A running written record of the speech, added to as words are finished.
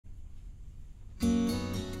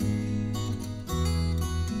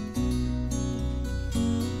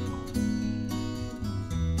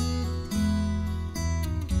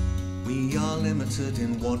unfiltered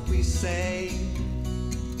in what we say.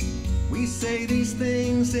 We say these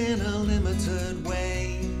things in a limited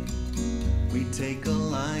way. We take a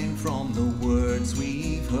line from the words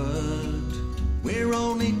we've heard. We're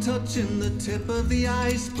only touching the tip of the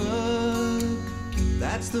iceberg.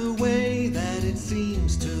 That's the way that it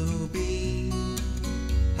seems to be.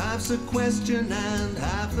 Half's a question and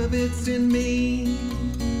half of it's in me.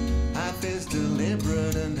 Half is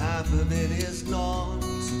deliberate and half of it is not.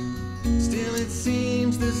 Still it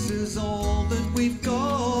seems this is all that we've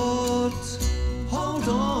got. Hold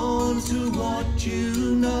on to what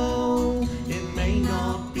you know. It may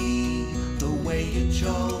not be the way you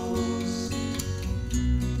chose.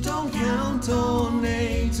 Don't count on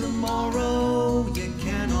a tomorrow you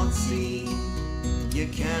cannot see, you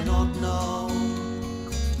cannot know.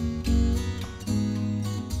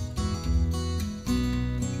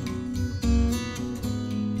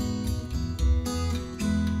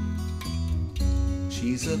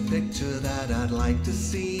 She's a picture that I'd like to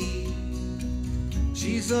see.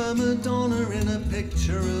 She's a Madonna in a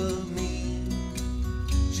picture of me.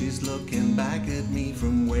 She's looking back at me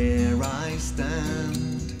from where I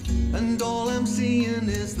stand, and all I'm seeing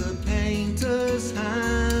is the painter's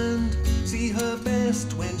hand. See her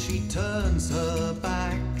best when she turns her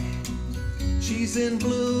back. She's in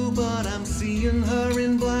blue but I'm seeing her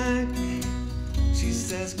in black. She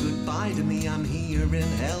says goodbye to me, I'm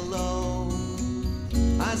hearing hello.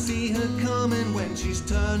 I see her coming when she's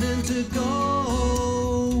turning to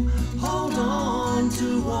go. Hold on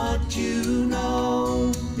to what you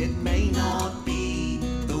know. It may not be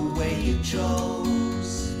the way you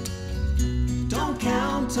chose. Don't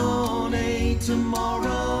count on a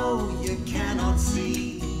tomorrow you cannot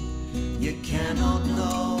see, you cannot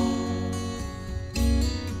know.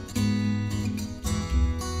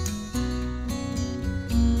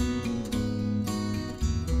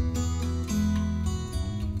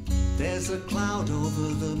 There's a cloud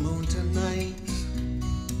over the moon tonight.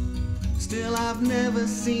 Still I've never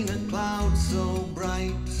seen a cloud so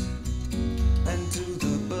bright. And to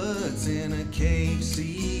the birds in a cage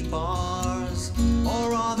see bars,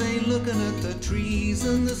 or are they looking at the trees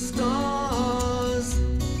and the stars?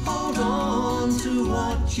 Hold on to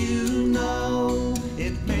what you know.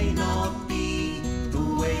 It may not be the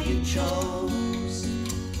way you chose.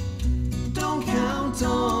 Don't count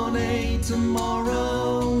on a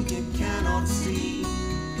tomorrow you cannot see,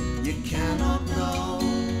 you cannot know.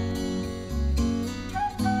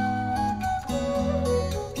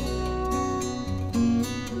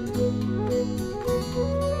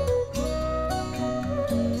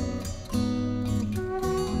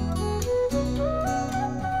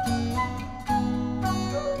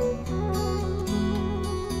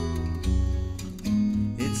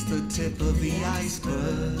 It's the tip of the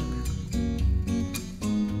iceberg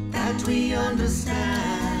that we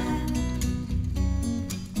understand.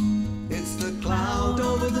 It's the cloud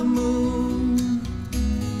over the moon.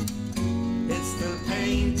 It's the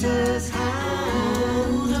painter's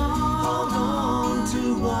hand. Hold on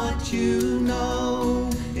to what you know.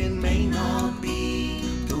 It may not be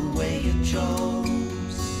the way you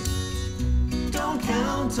chose. Don't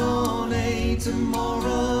count on a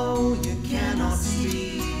tomorrow you cannot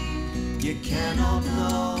see, you cannot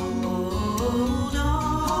know.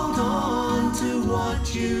 Hold on to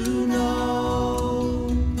what you know.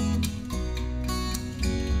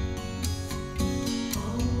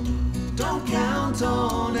 Don't count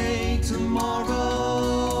on a tomorrow